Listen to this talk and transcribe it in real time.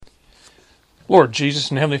Lord Jesus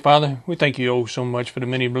and Heavenly Father, we thank you oh so much for the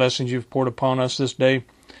many blessings you've poured upon us this day,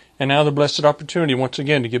 and now the blessed opportunity once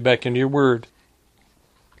again to get back into your word.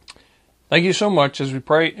 Thank you so much as we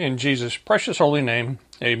pray in Jesus' precious holy name.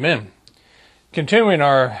 Amen. Continuing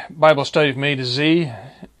our Bible study of A to Z,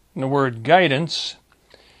 in the word guidance,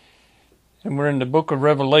 and we're in the book of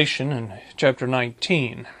Revelation in chapter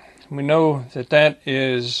 19. We know that that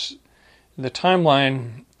is the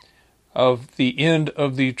timeline of the end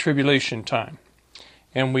of the tribulation time.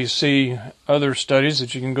 And we see other studies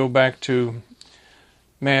that you can go back to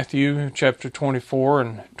Matthew chapter 24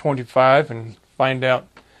 and 25 and find out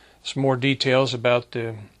some more details about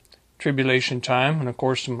the tribulation time, and of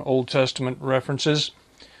course some Old Testament references.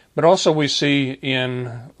 But also we see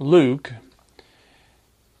in Luke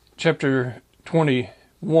chapter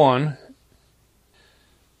 21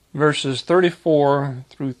 verses 34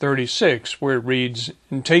 through 36, where it reads,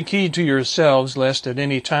 "And take heed to yourselves, lest at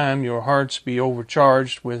any time your hearts be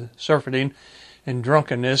overcharged with surfeiting and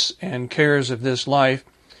drunkenness and cares of this life,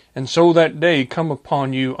 and so that day come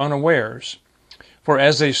upon you unawares. For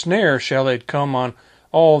as a snare shall it come on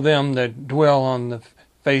all them that dwell on the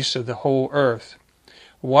face of the whole earth.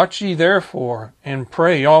 Watch ye therefore, and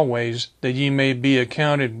pray always, that ye may be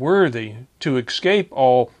accounted worthy to escape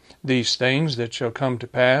all these things that shall come to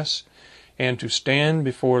pass, and to stand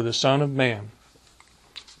before the Son of Man."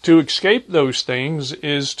 To escape those things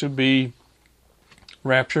is to be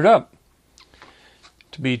raptured up,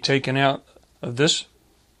 to be taken out of this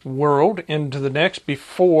world into the next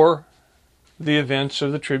before the events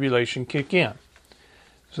of the tribulation kick in.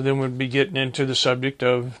 So then we'll be getting into the subject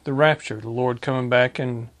of the rapture, the Lord coming back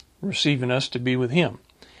and receiving us to be with Him,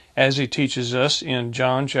 as He teaches us in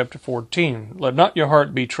John chapter 14. "Let not your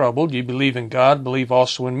heart be troubled. Ye believe in God, believe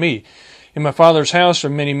also in me. In my Father's house are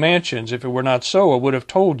many mansions. If it were not so, I would have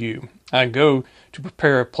told you. I go to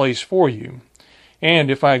prepare a place for you.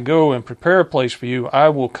 And if I go and prepare a place for you, I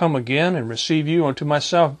will come again and receive you unto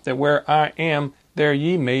myself, that where I am, there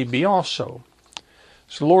ye may be also."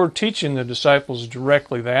 So the Lord teaching the disciples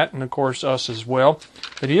directly that, and of course us as well,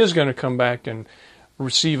 that He is going to come back and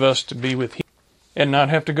receive us to be with Him, and not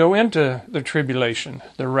have to go into the tribulation,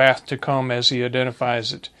 the wrath to come as He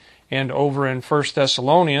identifies it. And over in 1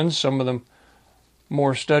 Thessalonians, some of the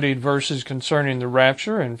more studied verses concerning the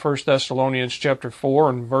rapture, in 1 Thessalonians chapter 4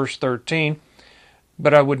 and verse 13,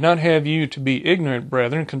 "But I would not have you to be ignorant,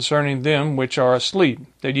 brethren, concerning them which are asleep,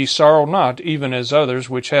 that ye sorrow not, even as others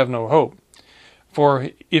which have no hope. For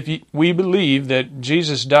if we believe that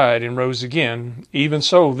Jesus died and rose again, even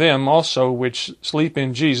so them also which sleep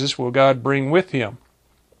in Jesus will God bring with Him.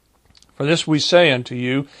 For this we say unto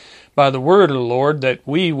you by the word of the Lord, that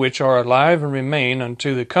we which are alive and remain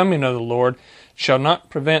unto the coming of the Lord shall not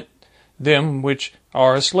prevent them which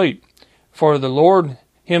are asleep. For the Lord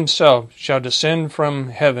Himself shall descend from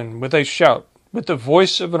heaven with a shout, with the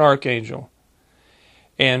voice of an archangel,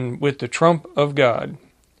 and with the trump of God.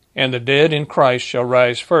 And the dead in Christ shall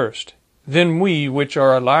rise first. Then we which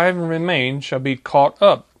are alive and remain shall be caught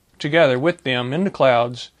up together with them in the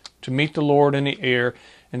clouds to meet the Lord in the air,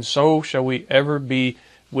 and so shall we ever be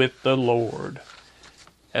with the Lord."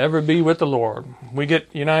 Ever be with the Lord. We get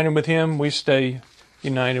united with Him, we stay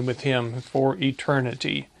united with Him for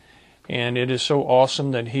eternity. And it is so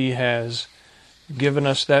awesome that He has given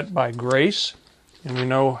us that by grace. And we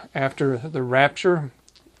know after the rapture,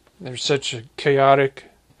 there's such a chaotic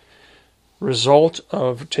result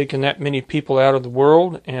of taking that many people out of the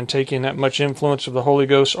world and taking that much influence of the Holy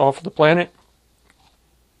Ghost off of the planet.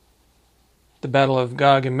 The battle of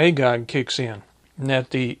Gog and Magog kicks in. And at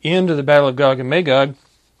the end of the battle of Gog and Magog,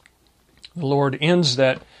 the Lord ends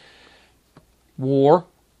that war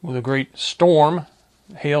with a great storm,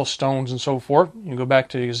 hailstones and so forth. You go back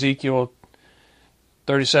to Ezekiel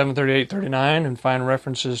 37, 38, 39 and find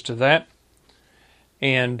references to that.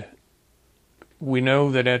 And we know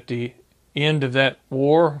that at the end of that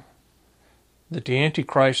war, that the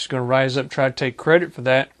Antichrist is going to rise up and try to take credit for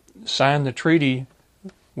that, sign the treaty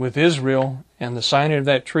with Israel, and the signing of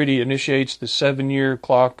that treaty initiates the 7-year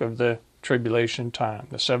clock of the tribulation time,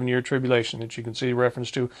 the 7-year tribulation that you can see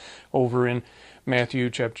reference to over in Matthew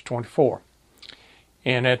chapter 24.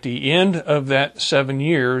 And at the end of that 7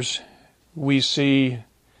 years, we see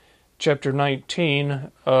chapter 19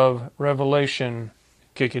 of Revelation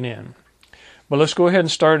kicking in. But let's go ahead and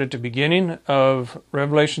start at the beginning of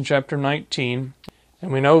Revelation chapter 19.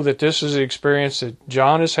 And we know that this is the experience that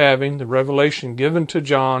John is having, the revelation given to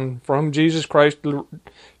John from Jesus Christ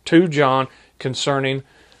to John concerning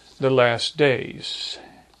the last days.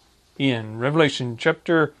 In Revelation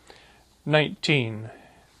chapter 19,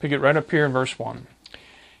 pick it right up here in verse 1.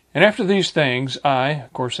 And after these things I,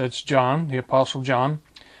 of course that's John, the Apostle John,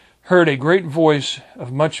 heard a great voice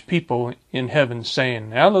of much people in heaven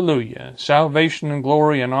saying, Alleluia! Salvation and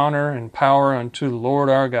glory and honor and power unto the Lord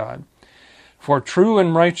our God. For true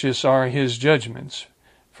and righteous are his judgments.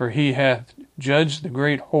 For he hath judged the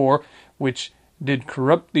great whore, which did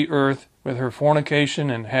corrupt the earth with her fornication,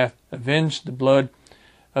 and hath avenged the blood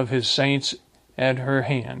of his saints at her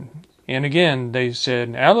hand. And again they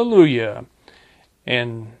said, Alleluia!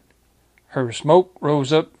 And her smoke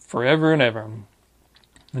rose up forever and ever.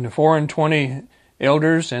 And the 24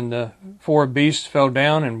 elders and the 4 beasts fell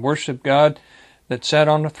down and worshipped God that sat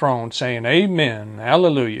on the throne, saying, Amen,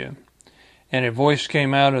 Alleluia. And a voice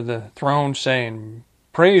came out of the throne, saying,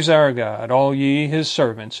 Praise our God, all ye his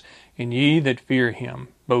servants, and ye that fear him,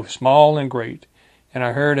 both small and great. And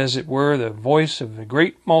I heard as it were the voice of a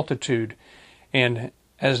great multitude, and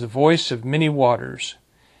as the voice of many waters,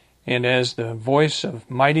 and as the voice of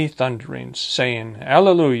mighty thunderings, saying,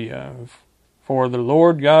 Alleluia! For the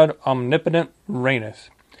Lord God omnipotent reigneth.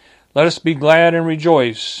 Let us be glad and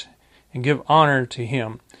rejoice, and give honor to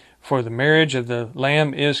him. For the marriage of the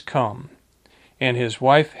Lamb is come, and his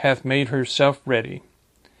wife hath made herself ready.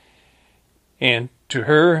 And to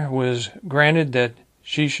her was granted that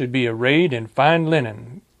she should be arrayed in fine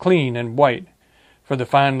linen, clean and white. For the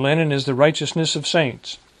fine linen is the righteousness of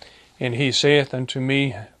saints. And he saith unto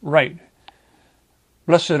me, Write,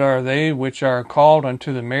 Blessed are they which are called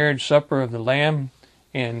unto the marriage supper of the Lamb.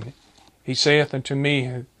 And he saith unto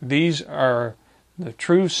me, These are the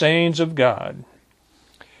true sayings of God.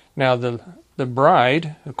 Now the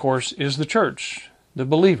bride, of course, is the church, the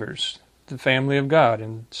believers, the family of God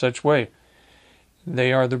in such way.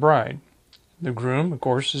 They are the bride. The groom, of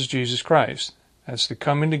course, is Jesus Christ. That's the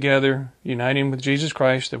coming together, uniting with Jesus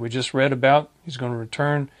Christ that we just read about. He's going to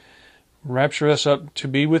return, rapture us up to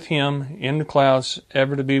be with him in the clouds,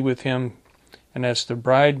 ever to be with him. And that's the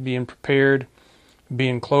bride being prepared,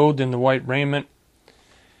 being clothed in the white raiment.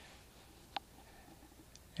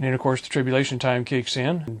 And then, of course, the tribulation time kicks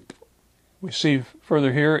in. We see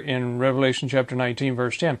further here in Revelation chapter 19,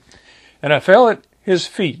 verse 10. And I fell at his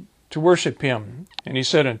feet to worship him. And he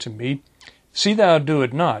said unto me, See thou do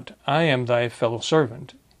it not. I am thy fellow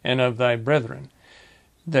servant, and of thy brethren,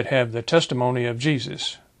 that have the testimony of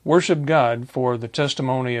Jesus. Worship God, for the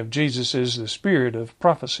testimony of Jesus is the spirit of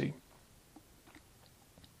prophecy.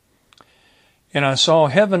 And I saw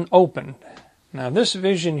heaven opened. Now this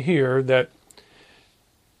vision here that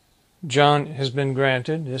John has been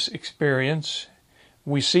granted, this experience,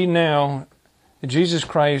 we see now Jesus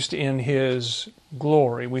Christ in his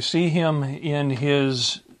glory. We see him in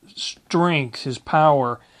his strength, his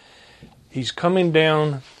power. He's coming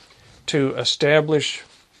down to establish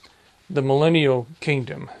the millennial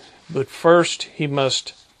kingdom. But first he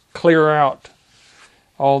must clear out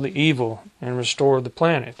all the evil and restore the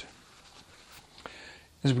planet.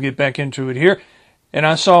 As we get back into it here, And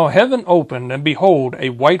I saw heaven opened, and behold, a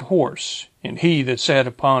white horse, and he that sat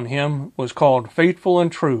upon him was called Faithful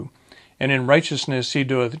and True, and in righteousness he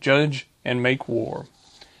doeth judge and make war.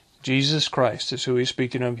 Jesus Christ is who he's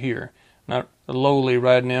speaking of here. Not lowly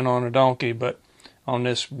riding in on a donkey, but on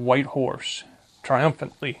this white horse,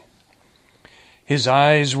 triumphantly. His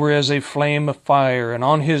eyes were as a flame of fire, and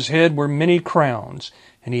on his head were many crowns,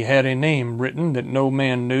 and he had a name written that no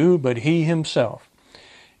man knew but he himself.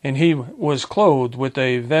 And he was clothed with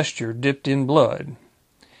a vesture dipped in blood,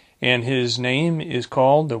 and his name is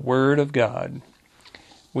called the Word of God.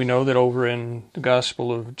 We know that over in the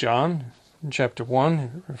Gospel of John, in chapter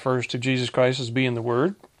 1, it refers to Jesus Christ as being the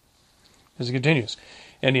Word. As it continues,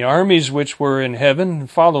 And the armies which were in heaven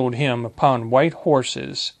followed him upon white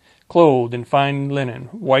horses, clothed in fine linen,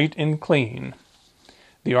 white and clean.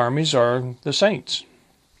 The armies are the saints.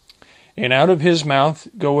 And out of his mouth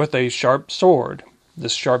goeth a sharp sword.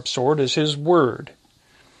 This sharp sword is his word,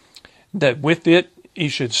 that with it he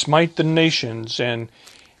should smite the nations, and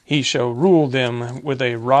he shall rule them with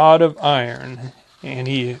a rod of iron. And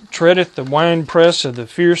he treadeth the winepress of the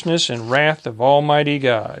fierceness and wrath of Almighty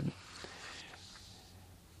God.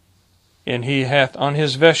 And he hath on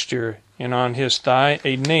his vesture and on his thigh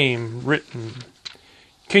a name written,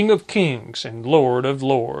 King of Kings and Lord of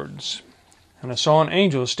Lords. And I saw an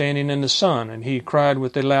angel standing in the sun, and he cried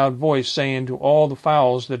with a loud voice, saying to all the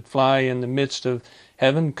fowls that fly in the midst of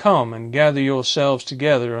heaven, Come and gather yourselves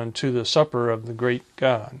together unto the supper of the great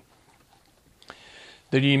God,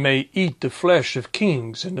 that ye may eat the flesh of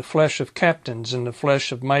kings, and the flesh of captains, and the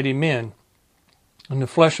flesh of mighty men, and the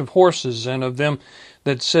flesh of horses, and of them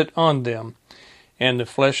that sit on them, and the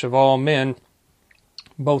flesh of all men,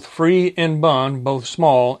 both free and bond, both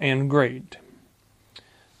small and great.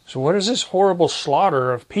 So what is this horrible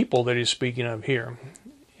slaughter of people that he's speaking of here?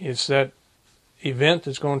 It's that event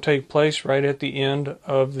that's going to take place right at the end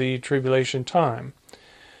of the tribulation time,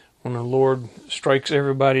 when the Lord strikes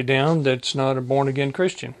everybody down that's not a born-again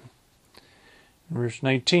Christian. Verse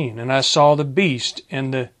 19, and I saw the beast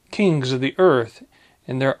and the kings of the earth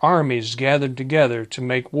and their armies gathered together to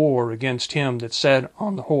make war against him that sat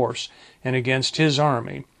on the horse and against his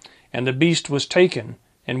army. And the beast was taken,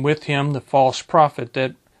 and with him the false prophet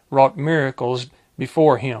that wrought miracles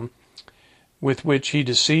before him, with which he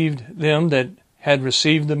deceived them that had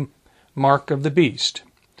received the mark of the beast,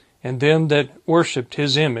 and them that worshipped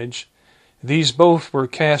his image. These both were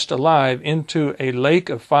cast alive into a lake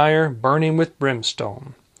of fire burning with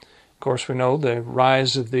brimstone. Of course, we know the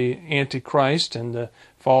rise of the Antichrist and the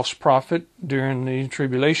false prophet during the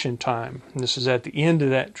tribulation time. And this is at the end of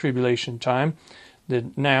that tribulation time,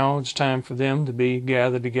 that now it's time for them to be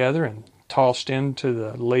gathered together and tossed into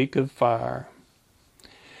the lake of fire.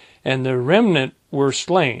 And the remnant were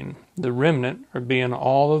slain. The remnant are being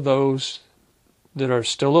all of those that are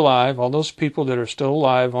still alive, all those people that are still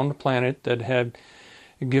alive on the planet that have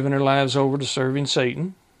given their lives over to serving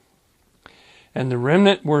Satan. And the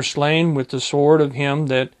remnant were slain with the sword of him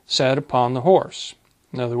that sat upon the horse.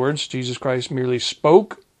 In other words, Jesus Christ merely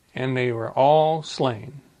spoke, and they were all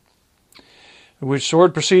slain. Which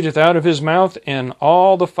sword proceedeth out of his mouth, and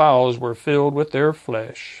all the fowls were filled with their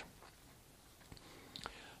flesh.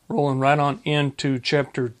 Rolling right on into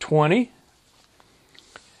chapter 20.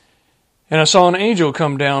 And I saw an angel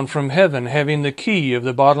come down from heaven, having the key of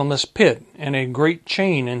the bottomless pit, and a great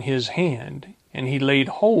chain in his hand. And he laid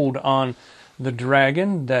hold on the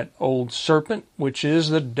dragon, that old serpent, which is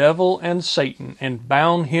the devil and Satan, and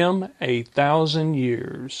bound him 1,000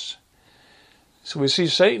 years. So we see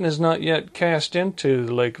Satan is not yet cast into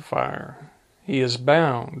the lake of fire. He is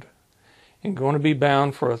bound, and going to be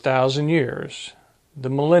bound for 1,000 years. The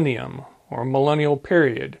millennium, or millennial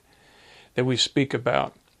period, that we speak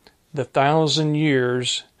about. The 1,000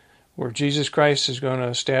 years where Jesus Christ is going to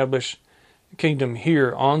establish a kingdom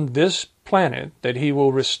here on this planet that he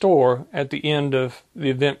will restore at the end of the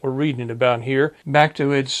event we're reading about here, back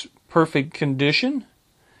to its perfect condition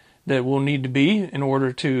that will need to be in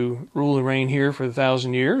order to rule and reign here for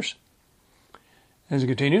 1,000 years. As it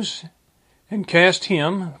continues, and cast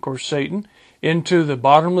him, of course Satan, into the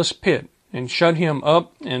bottomless pit, and shut him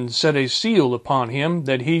up, and set a seal upon him,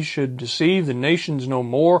 that he should deceive the nations no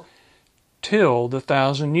more, till the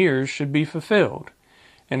 1,000 years should be fulfilled.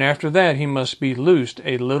 And after that he must be loosed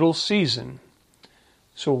a little season.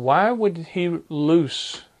 So why would he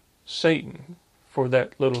loose Satan for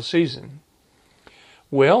that little season?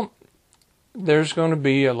 Well, there's going to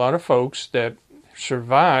be a lot of folks that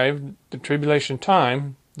survived the tribulation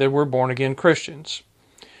time that were born-again Christians.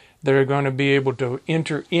 They're going to be able to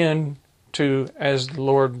enter into, as the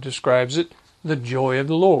Lord describes it, the joy of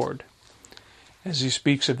the Lord. As he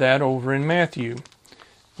speaks of that over in Matthew,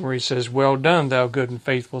 where he says, well done, thou good and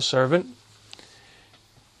faithful servant,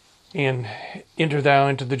 and enter thou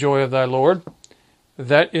into the joy of thy Lord.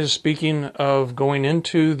 That is speaking of going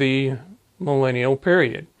into the millennial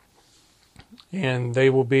period. And they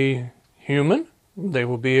will be human. They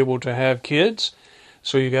will be able to have kids.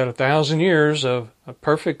 So you got 1,000 years of a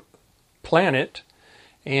perfect planet,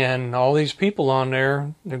 and all these people on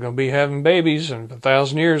there, they're going to be having babies, and for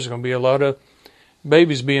 1,000 years there's going to be a lot of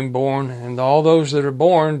babies being born, and all those that are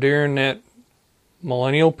born during that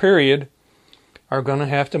millennial period are going to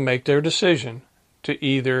have to make their decision to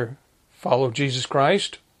either follow Jesus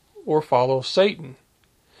Christ or follow Satan.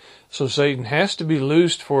 So Satan has to be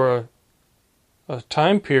loosed for a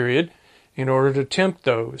time period in order to tempt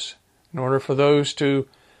those, in order for those to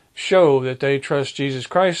show that they trust Jesus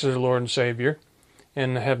Christ as Lord and Savior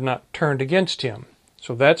and have not turned against him.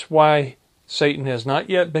 So that's why Satan has not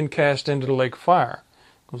yet been cast into the lake of fire,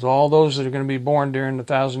 because all those that are going to be born during the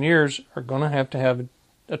 1,000 years are going to have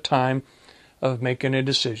a time of making a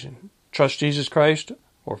decision. Trust Jesus Christ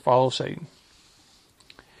or follow Satan.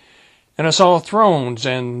 And I saw thrones,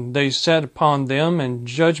 and they sat upon them, and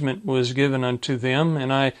judgment was given unto them.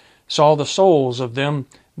 And I saw the souls of them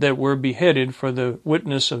that were beheaded for the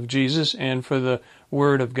witness of Jesus and for the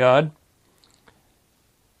word of God,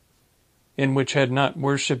 in which had not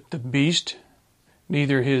worshipped the beast,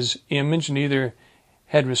 neither his image, neither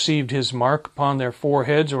had received his mark upon their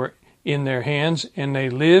foreheads or in their hands, and they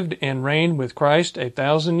lived and reigned with Christ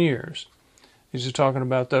 1,000 years. These are talking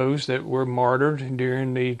about those that were martyred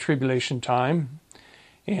during the tribulation time,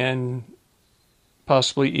 and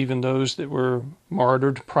possibly even those that were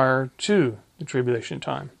martyred prior to the tribulation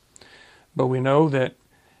time. But we know that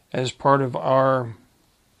as part of our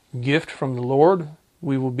gift from the Lord,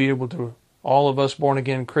 we will be able to, all of us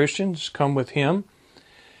born-again Christians, come with him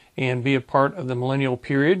and be a part of the millennial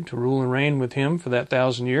period to rule and reign with him for that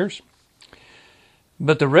 1,000 years.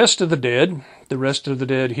 But the rest of the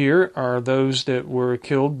dead here are those that were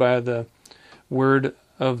killed by the word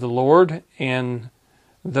of the Lord, and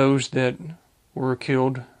those that were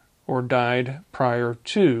killed or died prior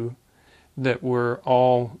to, that were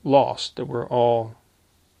all lost, that were all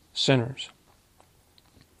sinners.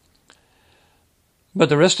 But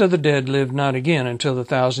the rest of the dead lived not again until the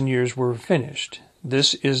 1,000 years were finished.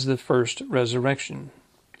 This is the first resurrection.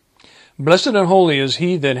 Blessed and holy is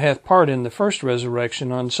he that hath part in the first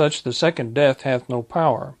resurrection. On such the second death hath no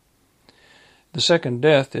power. The second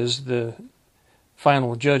death is the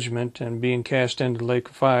final judgment and being cast into the lake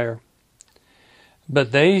of fire.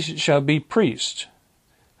 But they shall be priests.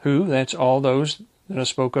 Who? That's all those that I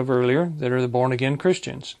spoke of earlier, that are the born-again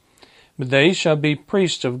Christians. But they shall be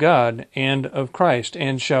priests of God and of Christ,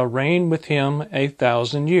 and shall reign with him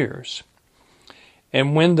 1,000 years.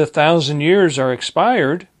 And when the 1,000 years are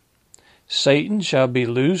expired, Satan shall be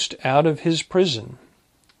loosed out of his prison.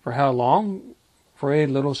 For how long? For a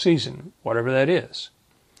little season, whatever that is.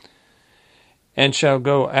 And shall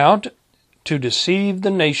go out to deceive the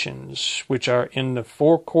nations which are in the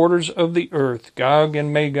four quarters of the earth, Gog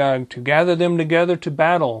and Magog, to gather them together to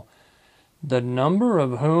battle, the number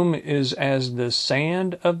of whom is as the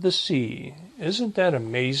sand of the sea. Isn't that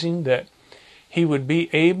amazing that he would be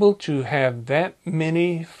able to have that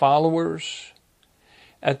many followers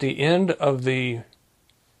at the end of the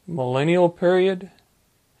millennial period?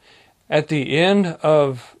 At the end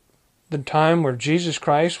of the time where Jesus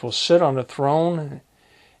Christ will sit on a throne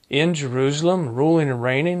in Jerusalem, ruling and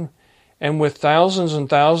reigning, and with thousands and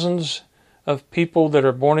thousands of people that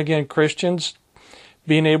are born-again Christians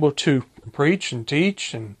being able to preach and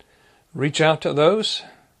teach and reach out to those?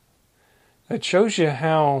 It shows you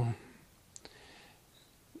how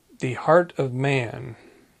the heart of man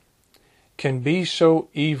can be so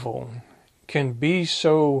evil, can be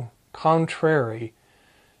so contrary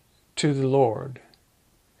to the Lord,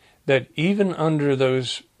 that even under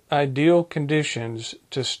those ideal conditions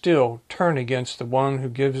to still turn against the one who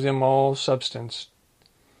gives them all substance.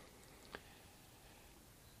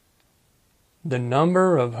 The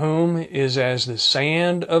number of whom is as the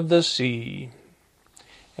sand of the sea.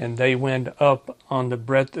 And they went up on the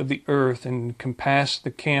breadth of the earth, and compassed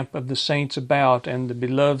the camp of the saints about, and the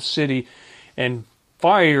beloved city. And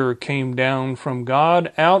fire came down from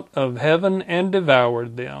God out of heaven, and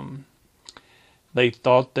devoured them. They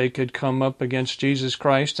thought they could come up against Jesus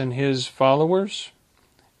Christ and his followers.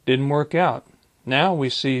 Didn't work out. Now we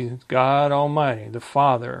see God Almighty, the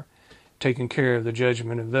Father, taking care of the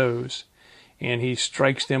judgment of those. And he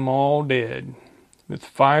strikes them all dead with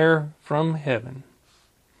fire from heaven.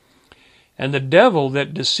 And the devil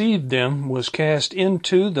that deceived them was cast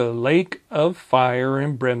into the lake of fire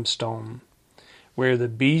and brimstone, where the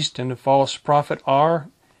beast and the false prophet are,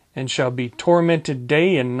 and shall be tormented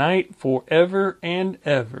day and night forever and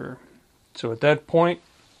ever. So at that point,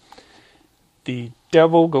 the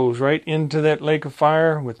devil goes right into that lake of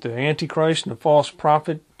fire with the Antichrist and the false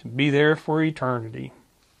prophet to be there for eternity.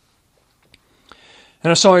 And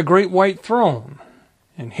I saw a great white throne,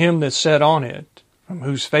 and him that sat on it, from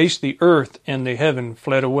whose face the earth and the heaven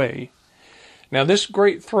fled away. Now this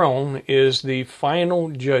great throne is the final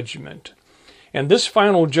judgment. And this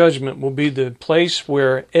final judgment will be the place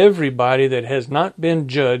where everybody that has not been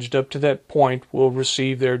judged up to that point will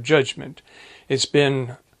receive their judgment. It's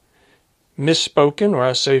been misspoken, or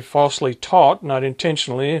I say falsely taught, not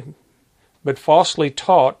intentionally, but falsely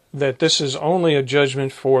taught that this is only a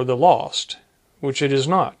judgment for the lost, which it is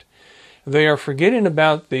not. They are forgetting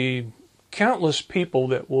about the countless people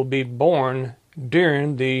that will be born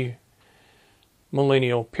during the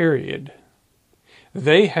millennial period.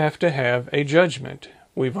 They have to have a judgment.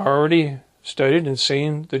 We've already studied and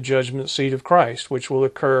seen the judgment seat of Christ, which will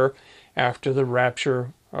occur after the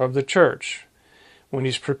rapture of the church. When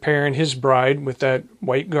he's preparing his bride with that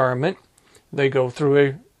white garment, they go through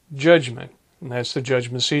a judgment, and that's the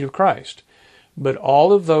judgment seat of Christ. But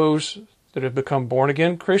all of those that have become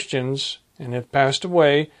born-again Christians and have passed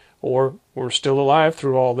away, or were still alive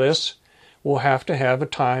through all this, will have to have a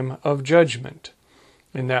time of judgment.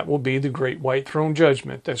 And that will be the great white throne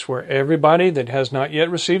judgment. That's where everybody that has not yet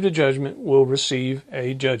received a judgment will receive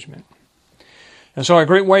a judgment. And so a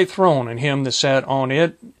great white throne, and him that sat on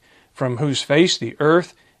it, from whose face the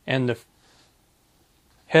earth and the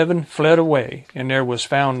heaven fled away, and there was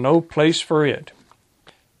found no place for it.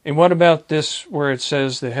 And what about this where it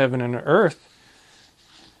says the heaven and the earth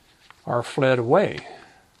are fled away?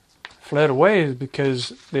 fled away is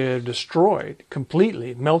because they're destroyed,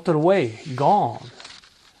 completely, melted away, gone.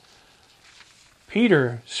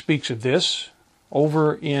 Peter speaks of this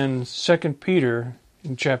over in 2 Peter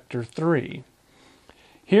in chapter 3.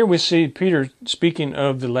 Here we see Peter speaking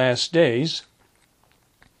of the last days.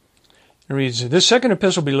 It reads, "This second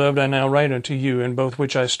epistle, beloved, I now write unto you, in both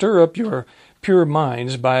which I stir up your pure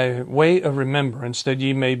minds by way of remembrance, that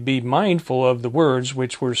ye may be mindful of the words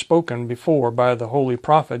which were spoken before by the holy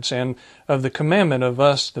prophets, and of the commandment of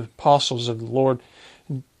us, the apostles of the Lord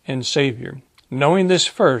and Savior. Knowing this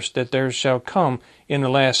first, that there shall come in the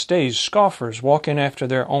last days scoffers, walking after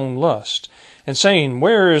their own lust, and saying,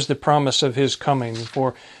 Where is the promise of his coming?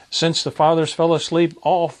 For since the fathers fell asleep,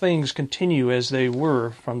 all things continue as they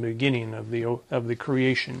were from the beginning of the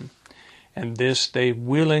creation. And this they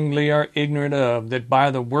willingly are ignorant of, that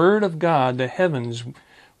by the word of God the heavens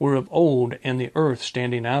were of old, and the earth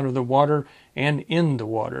standing out of the water and in the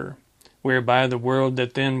water, whereby the world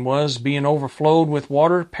that then was, being overflowed with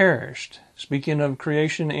water, perished." Speaking of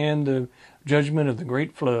creation and the judgment of the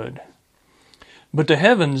great flood. "But the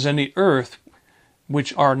heavens and the earth,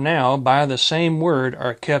 which are now by the same word,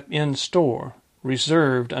 are kept in store,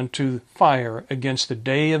 reserved unto fire against the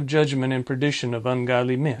day of judgment and perdition of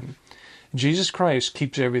ungodly men." Jesus Christ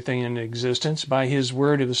keeps everything in existence. By His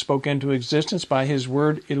word it was spoken into existence. By His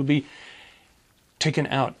word it will be taken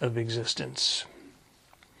out of existence.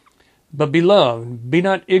 "But beloved, be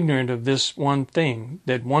not ignorant of this one thing,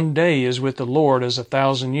 that one day is with the Lord as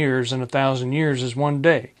 1,000 years, and 1,000 years is one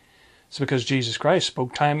day." It's because Jesus Christ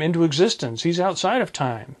spoke time into existence. He's outside of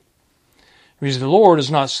time. Because the Lord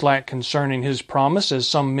is not slack concerning His promise, as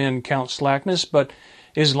some men count slackness, but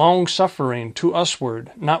is long-suffering to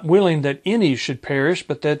usward, not willing that any should perish,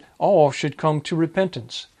 but that all should come to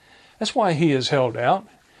repentance. That's why He is held out.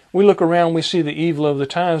 We look around, we see the evil of the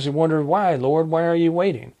times, and wonder, why, Lord, why are you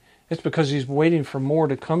waiting? It's because He's waiting for more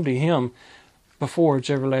to come to Him before it's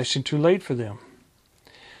everlasting too late for them.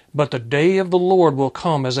 "But the day of the Lord will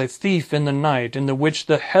come as a thief in the night, in the which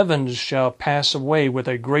the heavens shall pass away with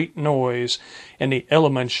a great noise, and the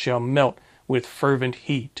elements shall melt with fervent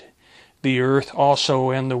heat. The earth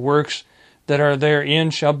also and the works that are therein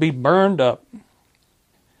shall be burned up."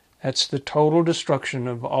 That's the total destruction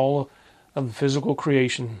of all of the physical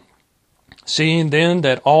creation. "Seeing then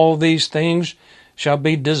that all these things shall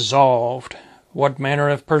be dissolved, what manner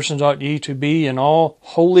of persons ought ye to be in all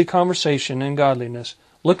holy conversation and godliness,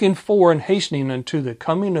 looking for and hastening unto the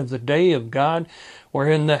coming of the day of God,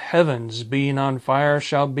 wherein the heavens, being on fire,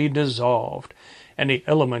 shall be dissolved, and the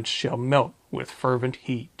elements shall melt with fervent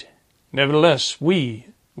heat. Nevertheless, we,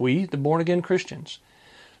 the born-again Christians,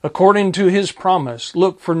 according to His promise,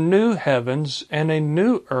 look for new heavens and a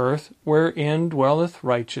new earth, wherein dwelleth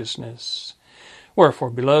righteousness. Wherefore,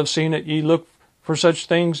 beloved, seeing that ye look for such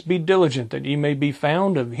things, be diligent that ye may be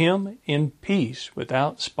found of Him in peace,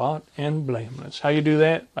 without spot and blameless." How you do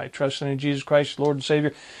that? By trusting in Jesus Christ, Lord and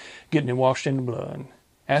Savior, getting Him washed in the blood.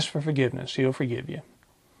 Ask for forgiveness. He'll forgive you.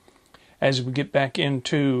 As we get back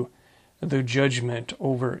into the judgment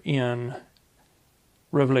over in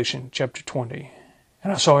Revelation chapter 20.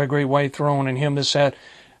 "And I saw a great white throne, and Him that sat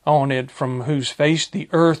on it, from whose face the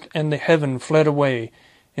earth and the heaven fled away,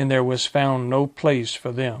 and there was found no place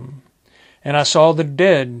for them. And I saw the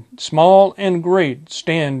dead, small and great,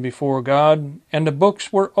 stand before God, and the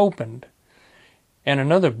books were opened. And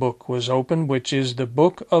another book was opened, which is the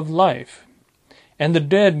book of life. And the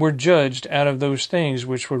dead were judged out of those things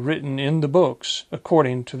which were written in the books,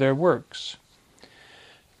 according to their works."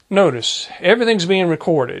 Notice, everything's being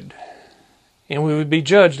recorded, and we would be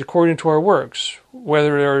judged according to our works,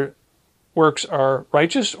 whether our works are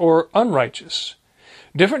righteous or unrighteous.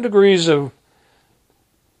 Different degrees of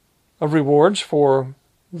rewards for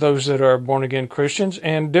those that are born-again Christians,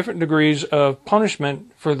 and different degrees of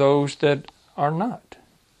punishment for those that are not.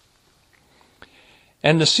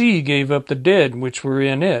 "And the sea gave up the dead which were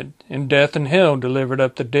in it, and death and hell delivered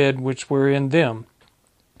up the dead which were in them.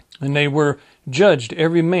 And they were judged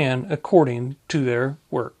every man according to their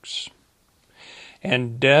works.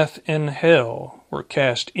 And death and hell were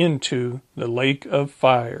cast into the lake of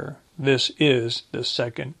fire. This is the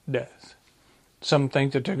second death." Some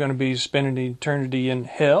think that they're going to be spending eternity in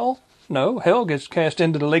hell. No, hell gets cast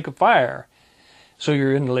into the lake of fire. So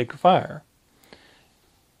you're in the lake of fire.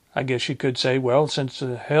 I guess you could say, well, since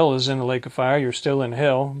hell is in the lake of fire, you're still in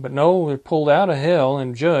hell. But no, they're pulled out of hell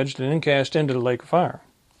and judged and then cast into the lake of fire.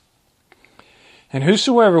 "And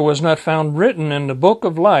whosoever was not found written in the book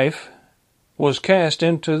of life was cast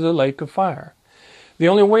into the lake of fire." The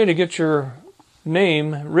only way to get your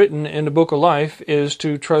name written in the book of life is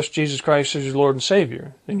to trust Jesus Christ as your Lord and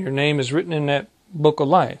Savior. Then your name is written in that book of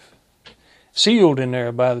life. sealed in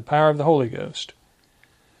there by the power of the Holy Ghost.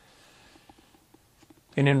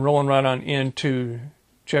 And then rolling right on into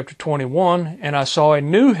chapter 21, and I saw a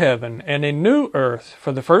new heaven and a new earth,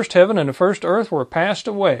 for the first heaven and the first earth were passed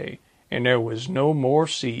away, and there was no more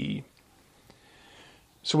sea.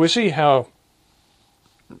 So we see how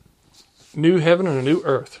new heaven and a new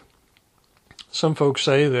earth. Some folks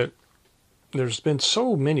say that there's been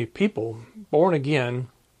so many people born again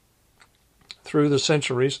through the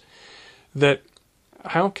centuries that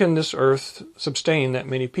how can this earth sustain that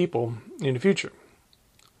many people in the future?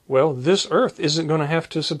 Well, this earth isn't going to have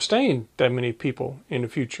to sustain that many people in the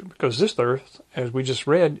future, because this earth, as we just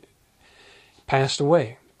read, passed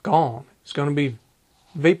away, gone. It's going to be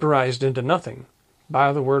vaporized into nothing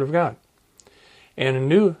by the Word of God. And a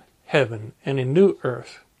new heaven and a new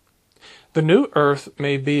earth. The new earth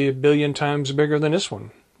may be 1 billion times bigger than this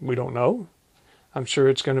one. We don't know. I'm sure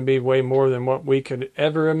it's going to be way more than what we could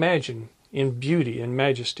ever imagine in beauty and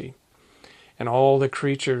majesty. And all the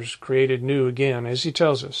creatures created new again, as he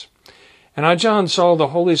tells us. And I, John, saw the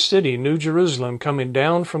holy city, New Jerusalem, coming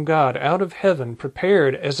down from God out of heaven,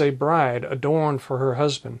 prepared as a bride adorned for her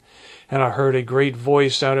husband. And I heard a great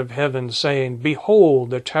voice out of heaven saying,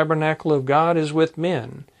 Behold, the tabernacle of God is with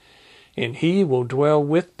men, and he will dwell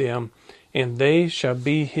with them, and they shall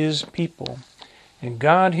be his people. And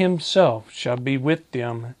God himself shall be with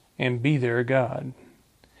them, and be their God.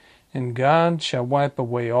 And God shall wipe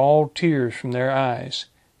away all tears from their eyes,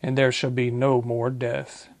 and there shall be no more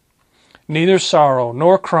death. Neither sorrow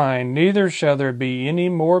nor crying, neither shall there be any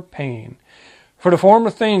more pain. For the former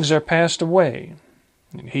things are passed away.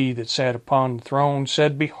 And he that sat upon the throne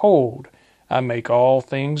said, Behold, I make all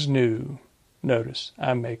things new. Notice,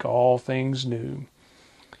 I make all things new.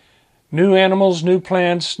 New animals, new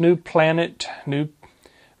plants, new planet, new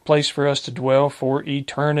place for us to dwell for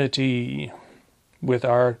eternity with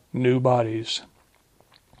our new bodies.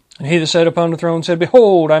 And he that sat upon the throne said,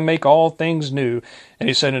 Behold, I make all things new. And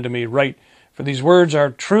he said unto me, Write, for these words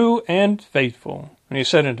are true and faithful. And he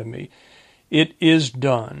said unto me, It is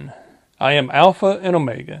done. I am Alpha and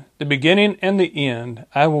Omega, the beginning and the end.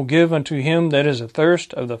 I will give unto him that is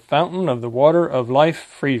athirst of the fountain of the water of life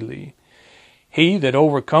freely. He that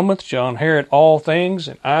overcometh shall inherit all things,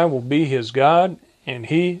 and I will be his God, and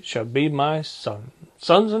he shall be my son.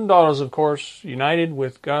 Sons and daughters, of course, united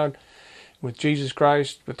with God, with Jesus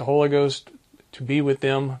Christ, with the Holy Ghost, to be with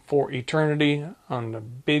them for eternity on the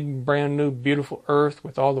big, brand new, beautiful earth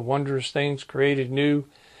with all the wondrous things created new.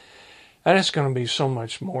 And it's going to be so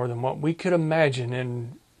much more than what we could imagine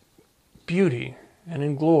in beauty and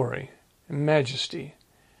in glory and majesty.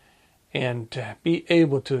 And to be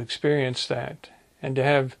able to experience that and to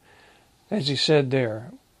have, as he said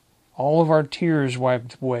there, all of our tears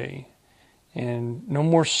wiped away. And no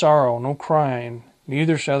more sorrow, no crying,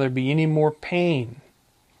 neither shall there be any more pain.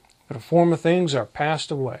 For the former things are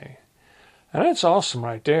passed away. And that's awesome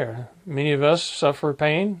right there. Many of us suffer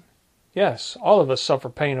pain. Yes, all of us suffer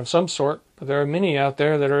pain of some sort, but there are many out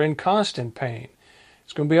there that are in constant pain.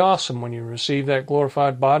 It's going to be awesome when you receive that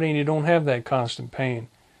glorified body and you don't have that constant pain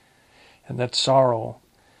and that sorrow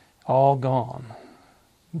all gone.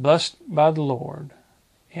 Blessed by the Lord.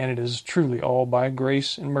 And it is truly all by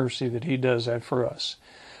grace and mercy that he does that for us.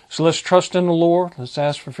 So let's trust in the Lord. Let's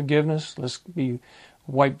ask for forgiveness. Let's be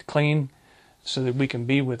wiped clean so that we can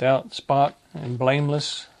be without spot and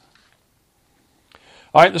blameless.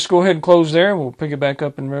 All right, let's go ahead and close there. We'll pick it back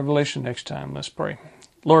up in Revelation next time. Let's pray.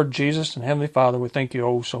 Lord Jesus and Heavenly Father, we thank you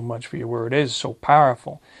oh so much for your word. It is so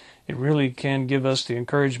powerful. It really can give us the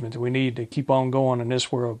encouragement that we need to keep on going in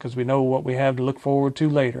this world, because we know what we have to look forward to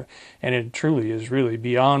later. And it truly is really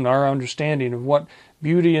beyond our understanding of what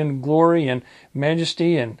beauty and glory and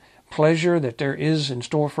majesty and pleasure that there is in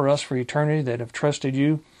store for us for eternity that have trusted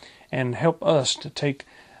you. And help us to take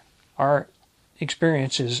our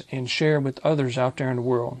experiences and share with others out there in the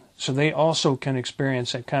world so they also can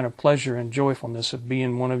experience that kind of pleasure and joyfulness of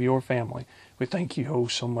being one of your family. We thank you oh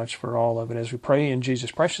so much for all of it as we pray in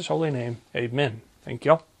Jesus' precious holy name. Amen. Thank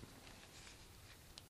y'all.